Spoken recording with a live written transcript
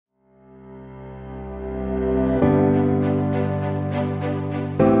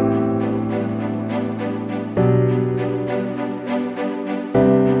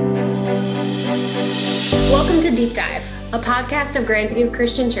a podcast of Grandview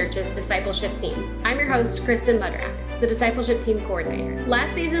Christian Church's discipleship team. I'm your host, Kristen Mudrak, the discipleship team coordinator.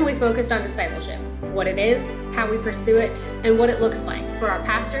 Last season, we focused on discipleship, what it is, how we pursue it, and what it looks like for our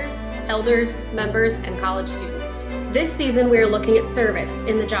pastors, elders, members, and college students. This season, we are looking at service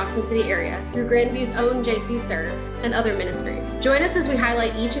in the Johnson City area through Grandview's own JC Serve and other ministries. Join us as we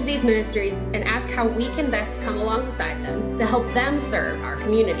highlight each of these ministries and ask how we can best come alongside them to help them serve our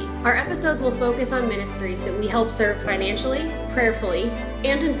community. Our episodes will focus on ministries that we help serve financially, prayerfully,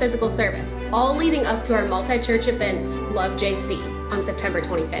 and in physical service, all leading up to our multi-church event, Love JC, on September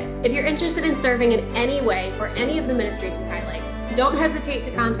 25th. If you're interested in serving in any way for any of the ministries we highlight, don't hesitate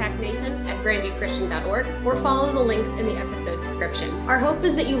to contact Nathan at grandviewchristian.org or follow the links in the episode description. Our hope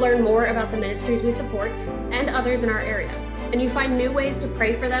is that you learn more about the ministries we support and others in our area, and you find new ways to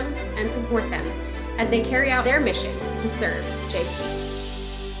pray for them and support them as they carry out their mission to serve JC.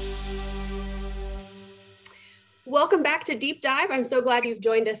 Welcome back to Deep Dive. I'm so glad you've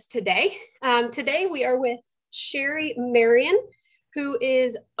joined us today. Today we are with Sherry Marion, who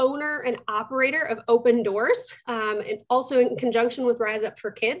is owner and operator of Open Doors, and also in conjunction with Rise Up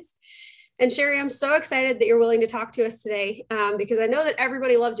for Kids. And Sherry, I'm so excited that you're willing to talk to us today because I know that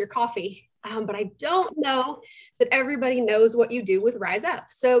everybody loves your coffee, but I don't know that everybody knows what you do with Rise Up.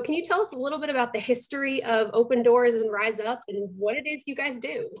 So can you tell us a little bit about the history of Open Doors and Rise Up and what it is you guys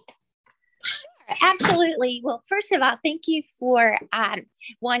do? Absolutely. Well, first of all, thank you for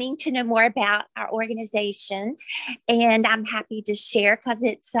wanting to know more about our organization, and I'm happy to share because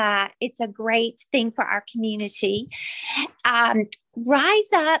it's a great thing for our community.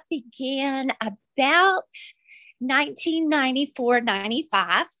 Rise Up began about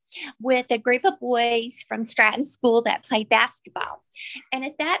 1994-95 with a group of boys from Stratton School that played basketball. And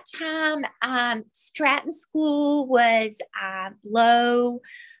at that time, Stratton School was low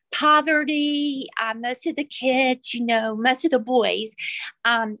poverty. Most of the kids, most of the boys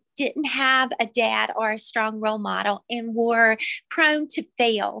didn't have a dad or a strong role model and were prone to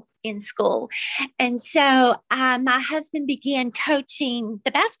fail in school. And so my husband began coaching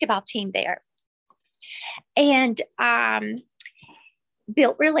the basketball team there and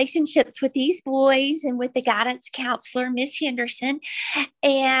built relationships with these boys and with the guidance counselor, Miss Henderson.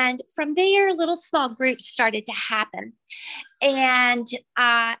 And from there, little small groups started to happen. And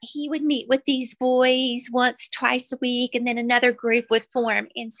he would meet with these boys once, twice a week, and then another group would form.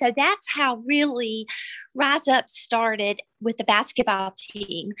 And so that's how really Rise Up started with the basketball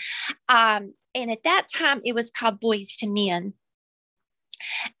team. And at that time, it was called Boys to Men.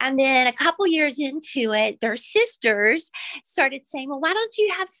 And then a couple years into it, their sisters started saying, well, why don't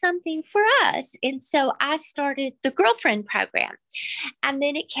you have something for us? And so I started the girlfriend program. And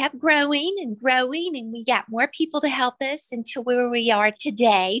then it kept growing, and we got more people to help us until where we are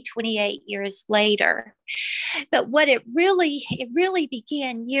today, 28 years later. But what it really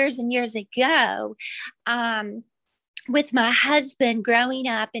began years and years ago, with my husband growing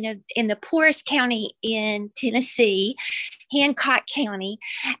up in the poorest county in Tennessee, Hancock County,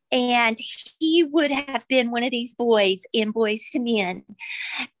 and he would have been one of these boys in Boys to Men,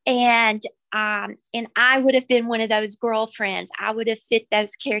 and I would have been one of those girlfriends. I would have fit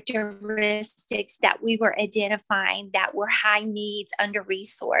those characteristics that we were identifying that were high needs,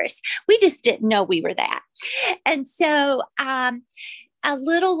 under-resourced. We just didn't know we were that, and so a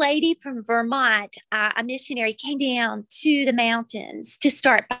little lady from Vermont, a missionary, came down to the mountains to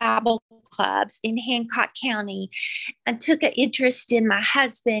start Bible clubs in Hancock County and took an interest in my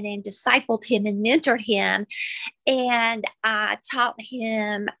husband and discipled him and mentored him and taught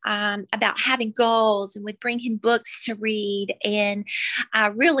him about having goals and would bring him books to read and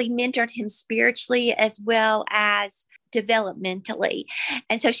really mentored him spiritually as well as developmentally.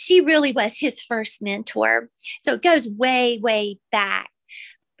 And so she really was his first mentor. So it goes way, way back.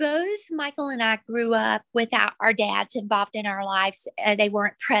 Both Michael and I grew up without our dads involved in our lives. They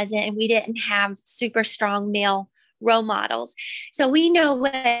weren't present, and we didn't have super strong male role models. So we know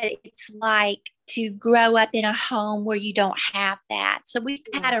what it's like to grow up in a home where you don't have that. So we've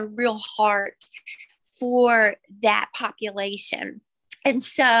had a real heart for that population. And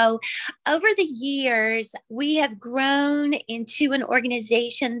so over the years, we have grown into an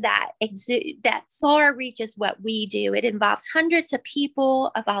organization that far reaches what we do. It involves hundreds of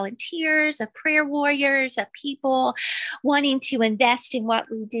people, of volunteers, of prayer warriors, of people wanting to invest in what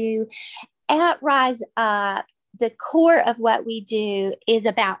we do. At Rise Up, the core of what we do is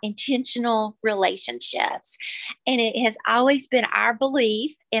about intentional relationships. And it has always been our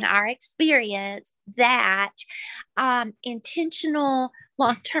belief and our experience that intentional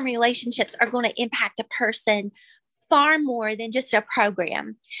long-term relationships are going to impact a person far more than just a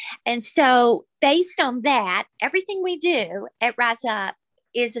program. And so based on that, everything we do at Rise Up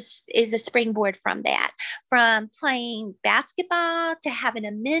is a springboard from that, from playing basketball to having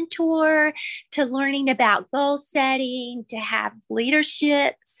a mentor, to learning about goal setting, to have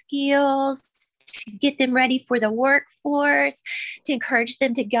leadership skills, to get them ready for the workforce, to encourage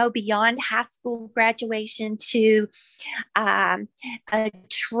them to go beyond high school graduation to a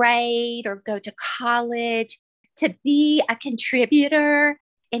trade or go to college, to be a contributor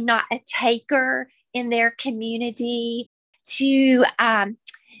and not a taker in their community, to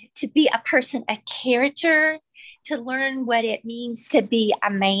be a person, a character, to learn what it means to be a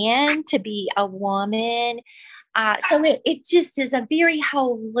man, to be a woman. So it just is a very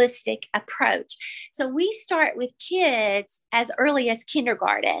holistic approach. So we start with kids as early as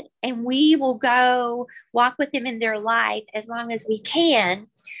kindergarten, and we will go walk with them in their life as long as we can,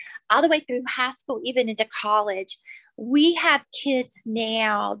 all the way through high school, even into college. We have kids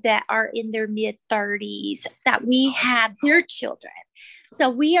now that are in their mid-30s that we have their children. So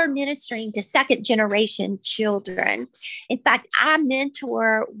we are ministering to second generation children. In fact, I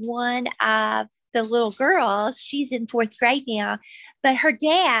mentor one of the little girls. She's in fourth grade now, but her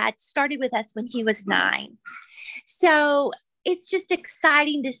dad started with us when he was 9. So it's just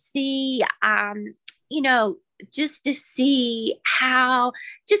exciting to see, just to see how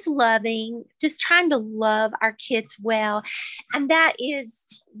just loving, just trying to love our kids well. And that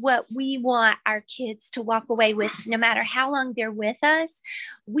is what we want our kids to walk away with, no matter how long they're with us.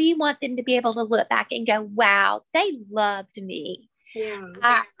 We want them to be able to look back and go, wow, they loved me. Yeah.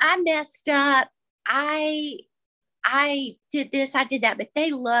 I messed up. I did this, I did that, but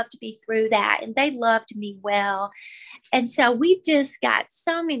they loved me through that, and they loved me well. And so we just got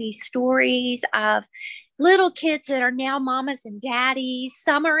so many stories of little kids that are now mamas and daddies.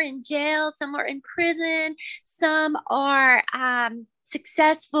 Some are in jail, some are in prison, some are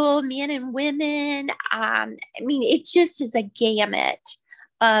successful men and women. It just is a gamut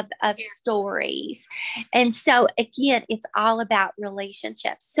of stories. And so again, it's all about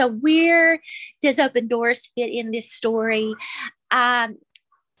relationships. So where does Open Doors fit in this story?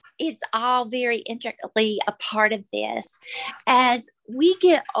 It's all very intricately a part of this. As we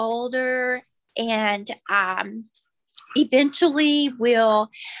get older and eventually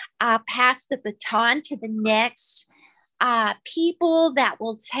we'll pass the baton to the next people that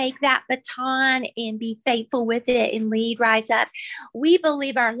will take that baton and be faithful with it and lead Rise Up. We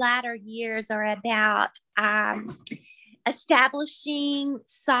believe our latter years are about establishing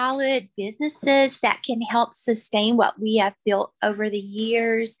solid businesses that can help sustain what we have built over the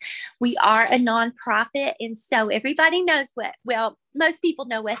years. We are a nonprofit, and so everybody knows most people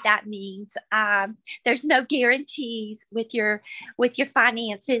know what that means. There's no guarantees with your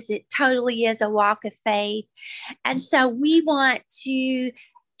finances. It totally is a walk of faith. And so we want to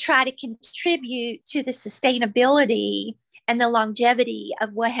try to contribute to the sustainability and the longevity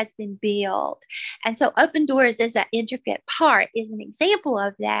of what has been built. And so Open Doors is an intricate part, is an example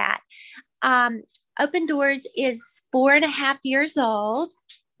of that. Open Doors is 4.5 years old.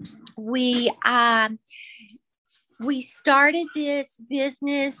 We started this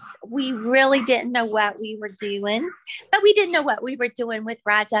business. We really didn't know what we were doing, but we didn't know what we were doing with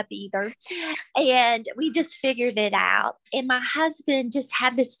Rise Up either. And we just figured it out. And my husband just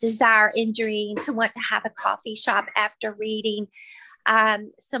had this desire and dream to want to have a coffee shop after reading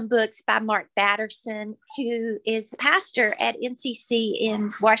some books by Mark Batterson, who is the pastor at NCC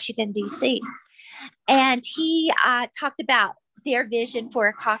in Washington, D.C. And he talked about their vision for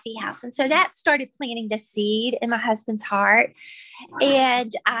a coffee house. And so that started planting the seed in my husband's heart.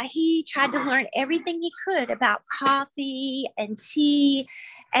 And he tried to learn everything he could about coffee and tea.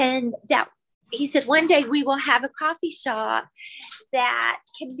 And that he said, one day we will have a coffee shop that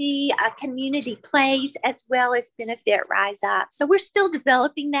can be a community place as well as benefit Rise Up. So we're still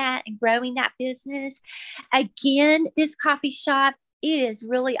developing that and growing that business. Again, this coffee shop, it is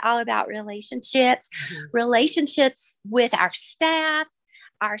really all about relationships, relationships with our staff's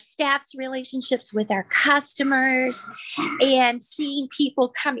relationships with our customers, and seeing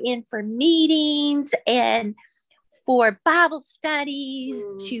people come in for meetings and for Bible studies,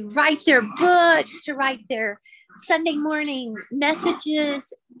 to write their books, to write their Sunday morning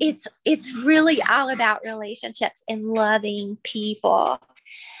messages. It's really all about relationships and loving people.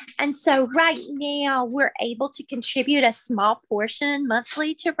 And so right now we're able to contribute a small portion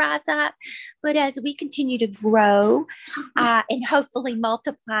monthly to Rise Up. But as we continue to grow and hopefully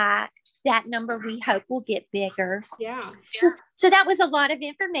multiply, that number we hope will get bigger. Yeah. So that was a lot of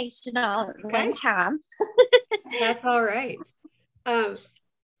information all at one time. That's all right.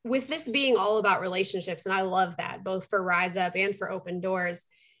 with this being all about relationships, and I love that both for Rise Up and for Open Doors,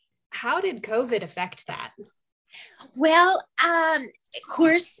 how did COVID affect that? Well, of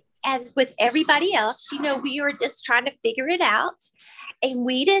course, as with everybody else, we were just trying to figure it out, and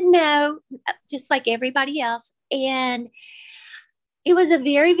we didn't know, just like everybody else. And it was a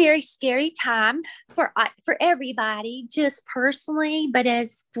very, very scary time for everybody, just personally, but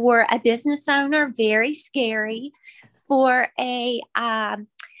as for a business owner, very scary. For a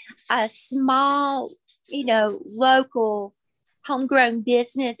small, local homegrown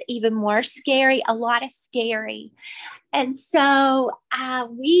business, even more scary, a lot of scary. And so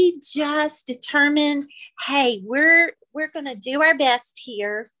we just determined, hey, we're going to do our best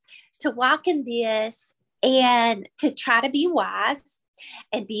here to walk in this and to try to be wise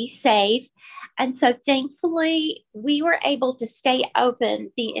and be safe. And so thankfully, we were able to stay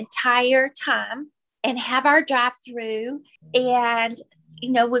open the entire time and have our drive-through. And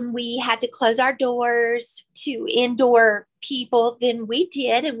when we had to close our doors to indoor people, then we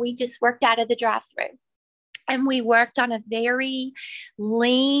did, and we just worked out of the drive-through. And we worked on a very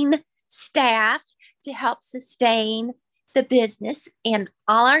lean staff to help sustain the business. And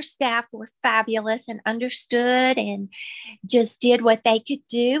all our staff were fabulous and understood and just did what they could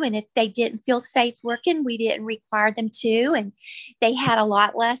do. And if they didn't feel safe working, we didn't require them to. And they had a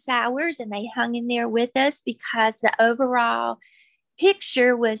lot less hours, and they hung in there with us because the overall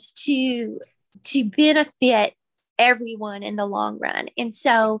picture was to benefit everyone in the long run. And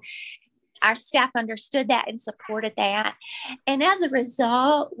so our staff understood that and supported that. And as a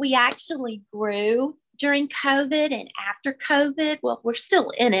result, we actually grew during COVID and after COVID. Well, we're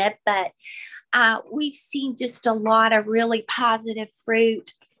still in it, but we've seen just a lot of really positive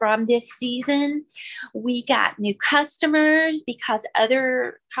fruit from this season. We got new customers because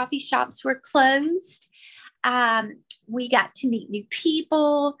other coffee shops were closed. We got to meet new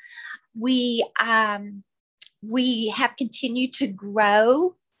people. We have continued to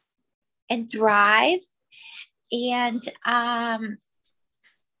grow and thrive. And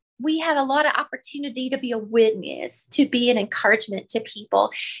we had a lot of opportunity to be a witness, to be an encouragement to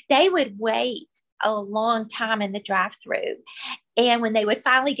people. They would wait a long time in the drive-through. And when they would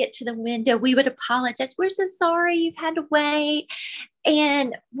finally get to the window, we would apologize. We're so sorry you've had to wait.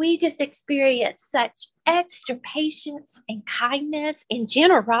 And we just experienced such extra patience and kindness and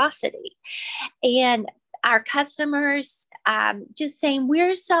generosity. And our customers just saying,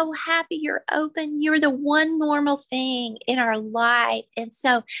 we're so happy you're open. You're the one normal thing in our life. And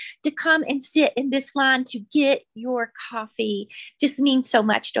so to come and sit in this line to get your coffee just means so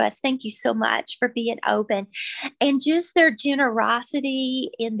much to us. Thank you so much for being open. And just their generosity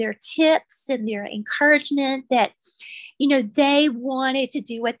and their tips and their encouragement that, they wanted to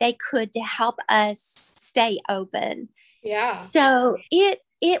do what they could to help us stay open. Yeah. So it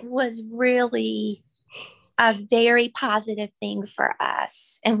was really a very positive thing for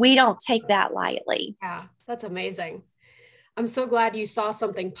us. And we don't take that lightly. Yeah, that's amazing. I'm so glad you saw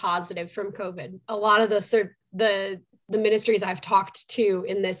something positive from COVID. A lot of the ministries I've talked to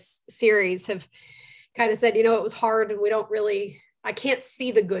in this series have kind of said, it was hard and I can't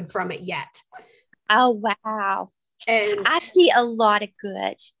see the good from it yet. Oh, wow. And I see a lot of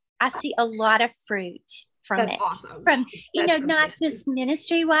good. I see a lot of fruit from it. Awesome. From, not just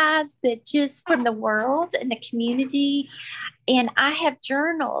ministry wise, but just from the world and the community. And I have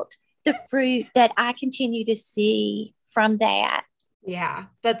journaled the fruit that I continue to see from that. Yeah,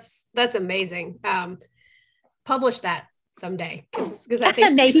 that's amazing. Publish that someday because I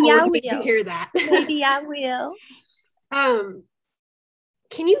think maybe I will hear that. Maybe I will.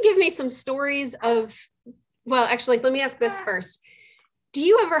 Can you give me some stories of? Well, actually, let me ask this first. Do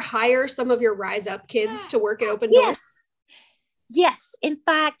you ever hire some of your Rise Up kids to work at Open Doors? Yes. In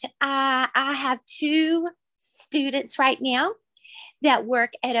fact, I have 2 students right now that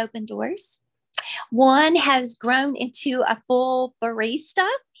work at Open Doors. One has grown into a full barista.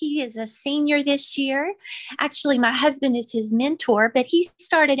 He is a senior this year. Actually, my husband is his mentor, but he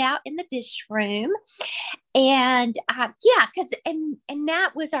started out in the dish room. And and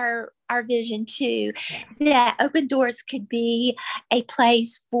that was our vision too, that Open Doors could be a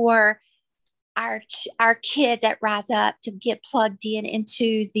place for our kids at Rise Up to get plugged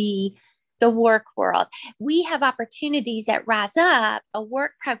into the work world. We have opportunities at Rise Up, a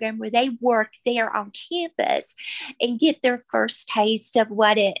work program where they work there on campus and get their first taste of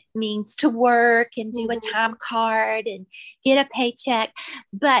what it means to work and do a time card and get a paycheck.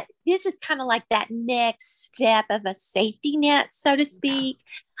 But this is kind of like that next step of a safety net, so to speak.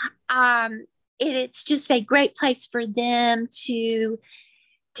 It's just a great place for them to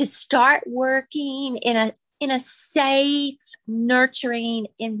start working in in a safe, nurturing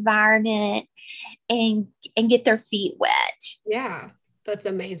environment and get their feet wet. Yeah, that's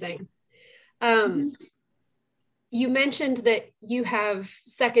amazing. You mentioned that you have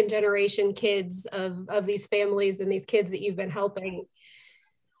second generation kids of these families and these kids that you've been helping.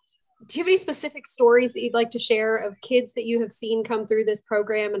 Do you have any specific stories that you'd like to share of kids that you have seen come through this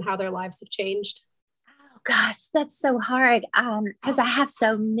program and how their lives have changed? Oh gosh, that's so hard. Because I have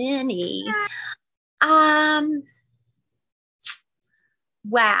so many.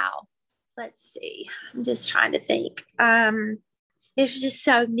 Wow. Let's see. I'm just trying to think. There's just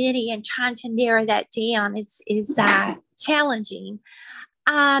so many, and trying to narrow that down is challenging.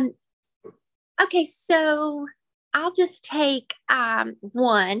 Okay, so I'll just take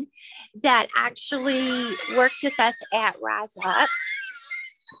one that actually works with us at Rise Up.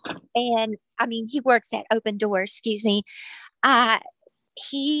 And I mean, he works at Open Doors, excuse me.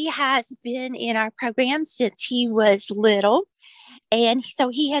 He has been in our program since he was little. And so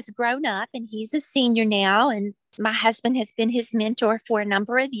he has grown up and he's a senior now. And my husband has been his mentor for a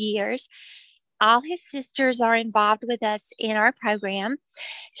number of years. All his sisters are involved with us in our program.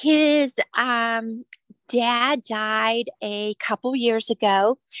 His dad died a couple years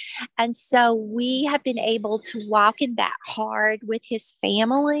ago. And so we have been able to walk in that hard with his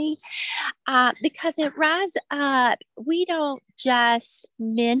family because at Rise Up, we don't just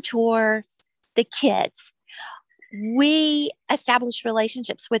mentor the kids. We establish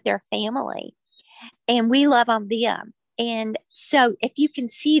relationships with their family and we love on them. And so if you can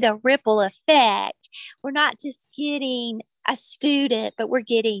see the ripple effect, we're not just getting a student, but we're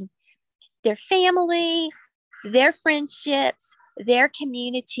getting their family, their friendships, their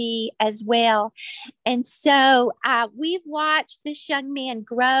community as well. And so we've watched this young man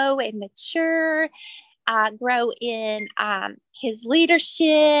grow and mature, grow in his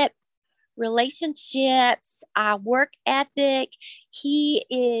leadership, relationships, work ethic. He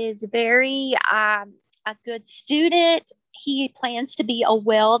is very a good student. He plans to be a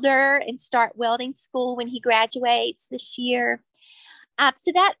welder and start welding school when he graduates this year.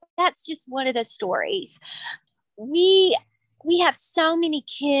 So that's just one of the stories. We have so many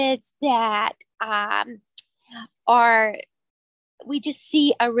kids that we just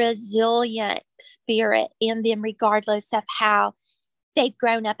see a resilient spirit in them regardless of how they've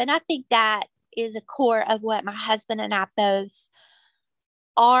grown up. And I think that is a core of what my husband and I both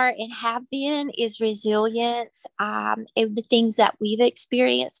are and have been, is resilience, and the things that we've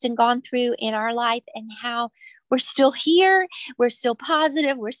experienced and gone through in our life, and how we're still here, we're still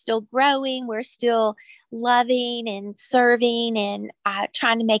positive, we're still growing, we're still loving and serving and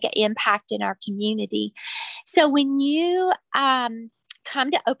trying to make an impact in our community. So when you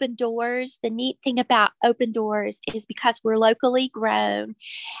come to Open Doors, the neat thing about Open Doors is because we're locally grown,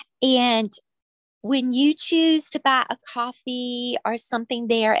 and when you choose to buy a coffee or something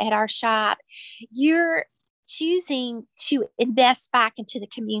there at our shop, you're choosing to invest back into the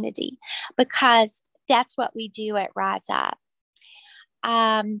community, because that's what we do at Rise Up.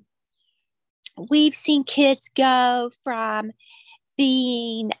 We've seen kids go from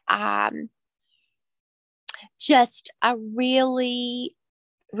being just a really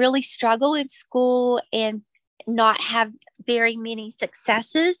struggle in school and not have very many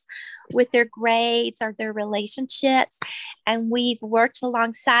successes with their grades or their relationships. And we've worked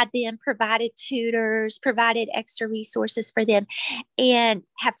alongside them, provided tutors, provided extra resources for them, and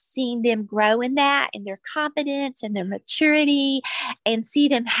have seen them grow in that, in their confidence and their maturity, and see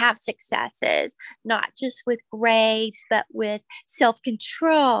them have successes, not just with grades, but with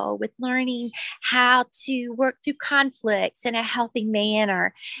self-control, with learning how to work through conflicts in a healthy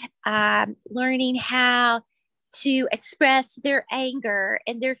manner, learning how to express their anger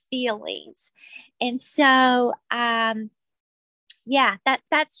and their feelings. And so, that's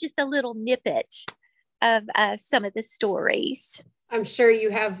just a little snippet of some of the stories. I'm sure you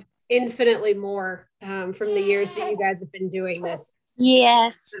have infinitely more from the years that you guys have been doing this.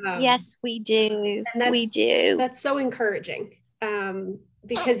 Yes, yes, we do. We do. That's so encouraging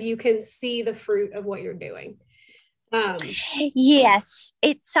because you can see the fruit of what you're doing. Yes,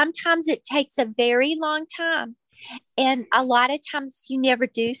 sometimes it takes a very long time. And a lot of times you never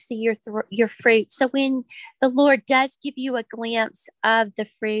do see your fruit. So when the Lord does give you a glimpse of the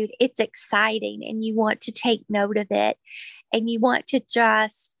fruit, it's exciting and you want to take note of it. And you want to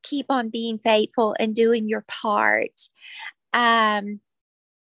just keep on being faithful and doing your part. So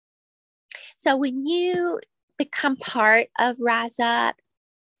when you become part of Rise Up,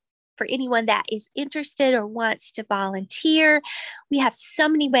 for anyone that is interested or wants to volunteer, we have so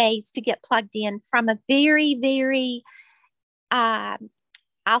many ways to get plugged in, from a very, very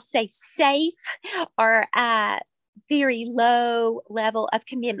I'll say safe or very low level of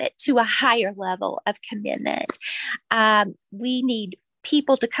commitment to a higher level of commitment. We need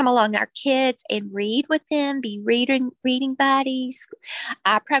people to come along our kids and read with them, be reading buddies.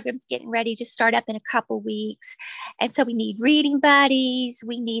 Our program's getting ready to start up in a couple weeks. And so we need reading buddies.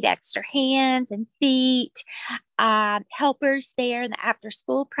 We need extra hands and feet, helpers there in the after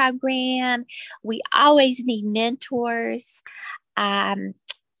school program. We always need mentors.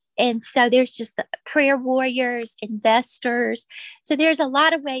 And so there's just prayer warriors, investors. So there's a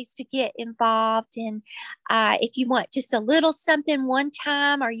lot of ways to get involved. And if you want just a little something one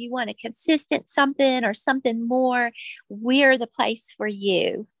time, or you want a consistent something or something more, we're the place for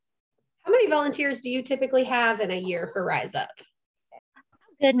you. How many volunteers do you typically have in a year for Rise Up?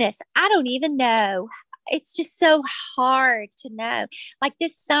 Goodness, I don't even know. It's just so hard to know. Like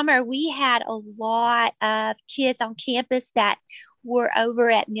this summer, we had a lot of kids on campus that were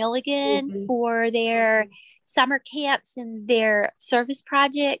over at Milligan for their summer camps and their service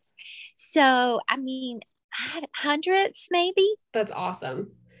projects. So, I mean, hundreds maybe. That's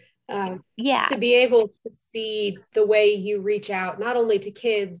awesome. Yeah. To be able to see the way you reach out, not only to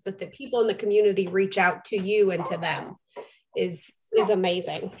kids, but that people in the community reach out to you and to them is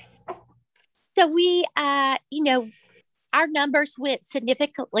amazing. So we, our numbers went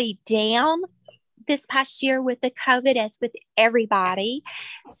significantly down this past year with the COVID, as with everybody.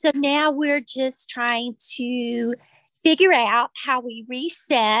 So now we're just trying to figure out how we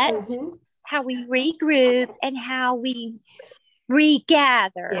reset, how we regroup, and how we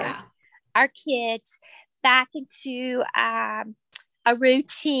regather our kids back into a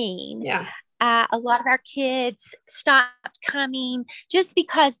routine. Yeah. A lot of our kids stopped coming just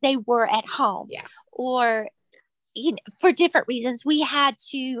because they were at home, or for different reasons. We had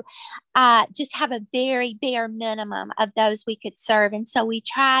to just have a very bare minimum of those we could serve. And so we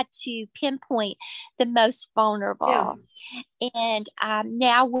tried to pinpoint the most vulnerable. And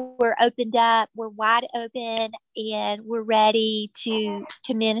now we're opened up, we're wide open, and we're ready to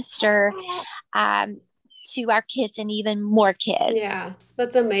minister to our kids and even more kids. Yeah,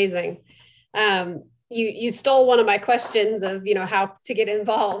 that's amazing. You stole one of my questions of, how to get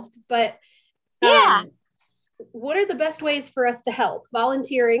involved, but what are the best ways for us to help?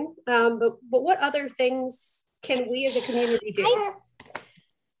 Volunteering, but what other things can we as a community do?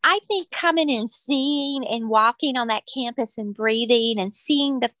 I think coming and seeing and walking on that campus and breathing and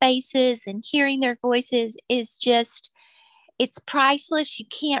seeing the faces and hearing their voices is just, it's priceless. You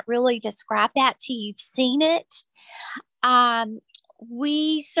can't really describe that till you've seen it.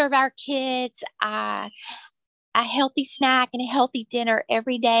 We serve our kids a healthy snack and a healthy dinner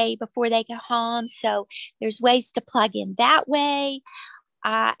every day before they go home. So there's ways to plug in that way.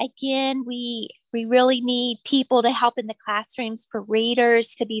 Again, we really need people to help in the classrooms, for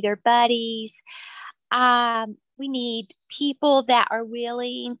readers to be their buddies. We need people that are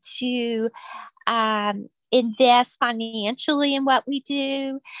willing to invest financially in what we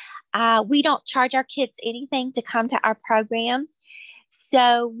do. We don't charge our kids anything to come to our program.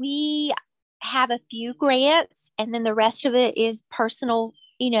 So we have a few grants, and then the rest of it is personal,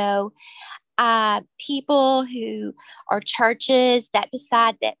 people who are churches that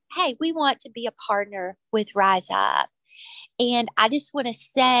decide that, hey, we want to be a partner with Rise Up. And I just want to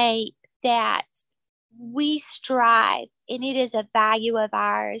say that we strive, and it is a value of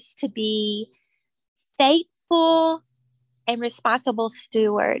ours, to be faithful and responsible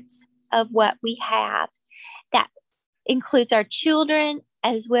stewards of what we have. That includes our children,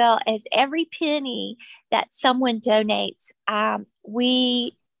 as well as every penny that someone donates.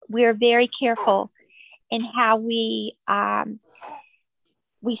 We're very careful in how we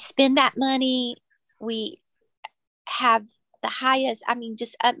spend that money. We have the highest,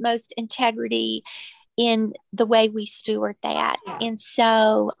 just utmost integrity in the way we steward that. And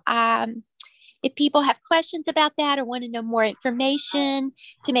so if people have questions about that or want to know more information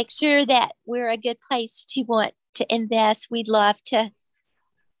to make sure that we're a good place to want to invest, we'd love to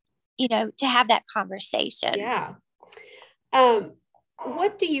have that conversation. Yeah.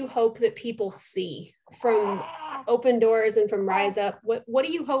 What do you hope that people see from Open Doors and from Rise Up? What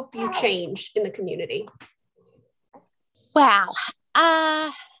do you hope you change in the community? Wow.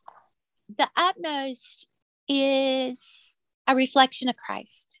 The utmost is a reflection of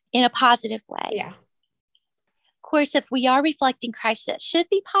Christ in a positive way. Yeah. Of course, if we are reflecting Christ, that should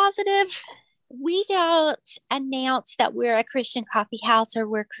be positive. We don't announce that we're a Christian coffee house or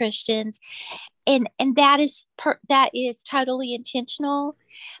we're Christians. And that is totally intentional,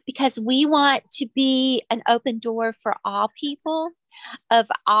 because we want to be an open door for all people of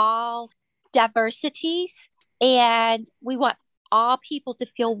all diversities. And we want all people to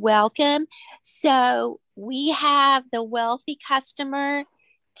feel welcome. So we have the wealthy customer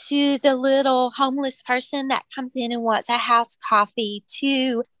to the little homeless person that comes in and wants a house coffee,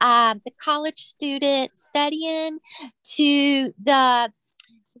 to the college student studying, to the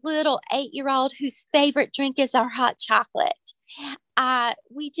little 8-year-old whose favorite drink is our hot chocolate.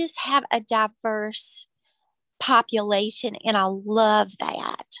 We just have a diverse population, and I love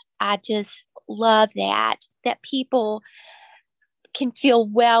that. I just love that people can feel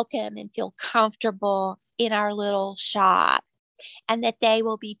welcome and feel comfortable in our little shop, and that they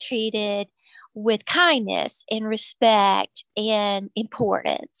will be treated with kindness and respect and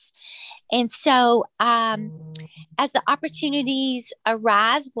importance. And so, as the opportunities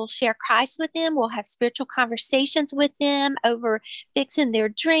arise, we'll share Christ with them. We'll have spiritual conversations with them over fixing their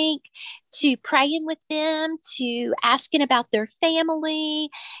drink, to praying with them, to asking about their family,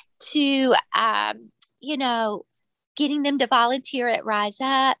 to, getting them to volunteer at Rise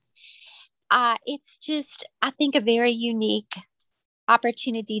Up. It's just, I think, a very unique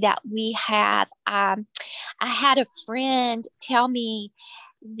opportunity that we have. I had a friend tell me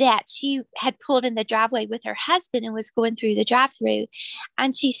that she had pulled in the driveway with her husband and was going through the drive-through,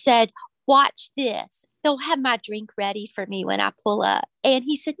 and she said, "Watch this. They'll have my drink ready for me when I pull up." And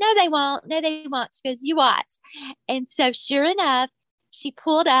he said, "No, they won't. No, they won't." She goes, "You watch." And so sure enough, she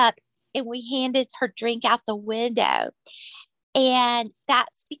pulled up and we handed her drink out the window. And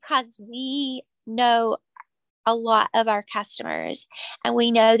that's because we know a lot of our customers, and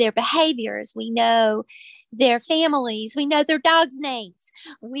we know their behaviors. We know their families. We know their dogs' names.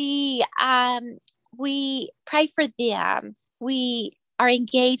 We pray for them. We are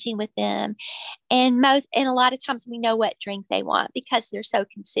engaging with them, and a lot of times we know what drink they want because they're so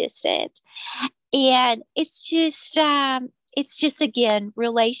consistent. And it's just again,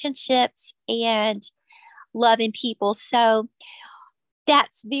 relationships and loving people. So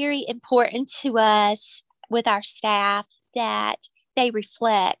that's very important to us with our staff, that they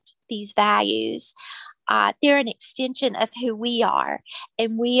reflect these values. They're an extension of who we are,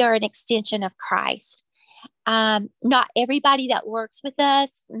 and we are an extension of Christ. Not everybody that works with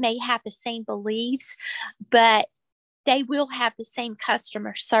us may have the same beliefs, but they will have the same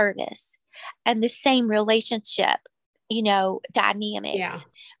customer service and the same relationship, dynamics,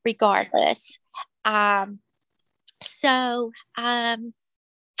 regardless.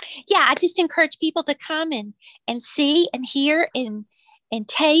 I just encourage people to come and see and hear and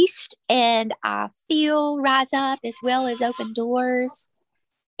taste and feel Rise Up, as well as Open Doors.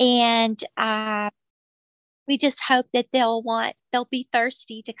 And we just hope that they'll be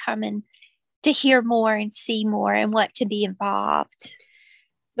thirsty to come and to hear more and see more and want to be involved.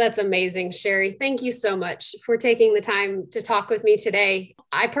 That's amazing, Sherry. Thank you so much for taking the time to talk with me today.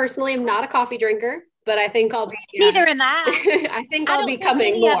 I personally am not a coffee drinker, but I think I'll be. Neither am I. I think I'll be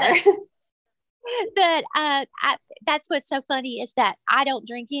coming more. But that's what's so funny is that I don't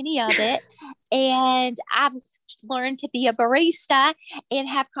drink any of it. And I've learned to be a barista and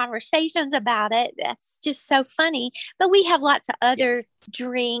have conversations about it. That's just so funny. But we have lots of other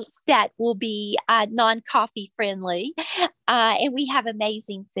drinks that will be non-coffee friendly. And we have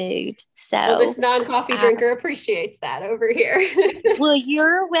amazing food. So this non-coffee drinker appreciates that over here. Well,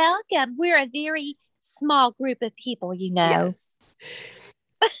 you're welcome. We're a very small group of people, Yes.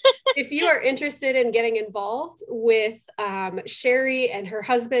 If you are interested in getting involved with Sherry and her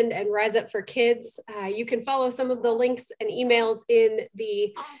husband and Rise Up for Kids, you can follow some of the links and emails in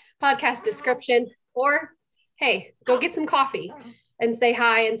the podcast description, or, hey, go get some coffee and say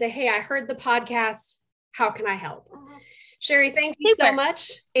hi and say, "Hey, I heard the podcast. How can I help?" Sherry, thank you so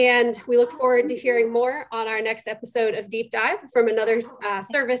much. And we look forward to hearing more on our next episode of Deep Dive from another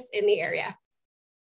service in the area.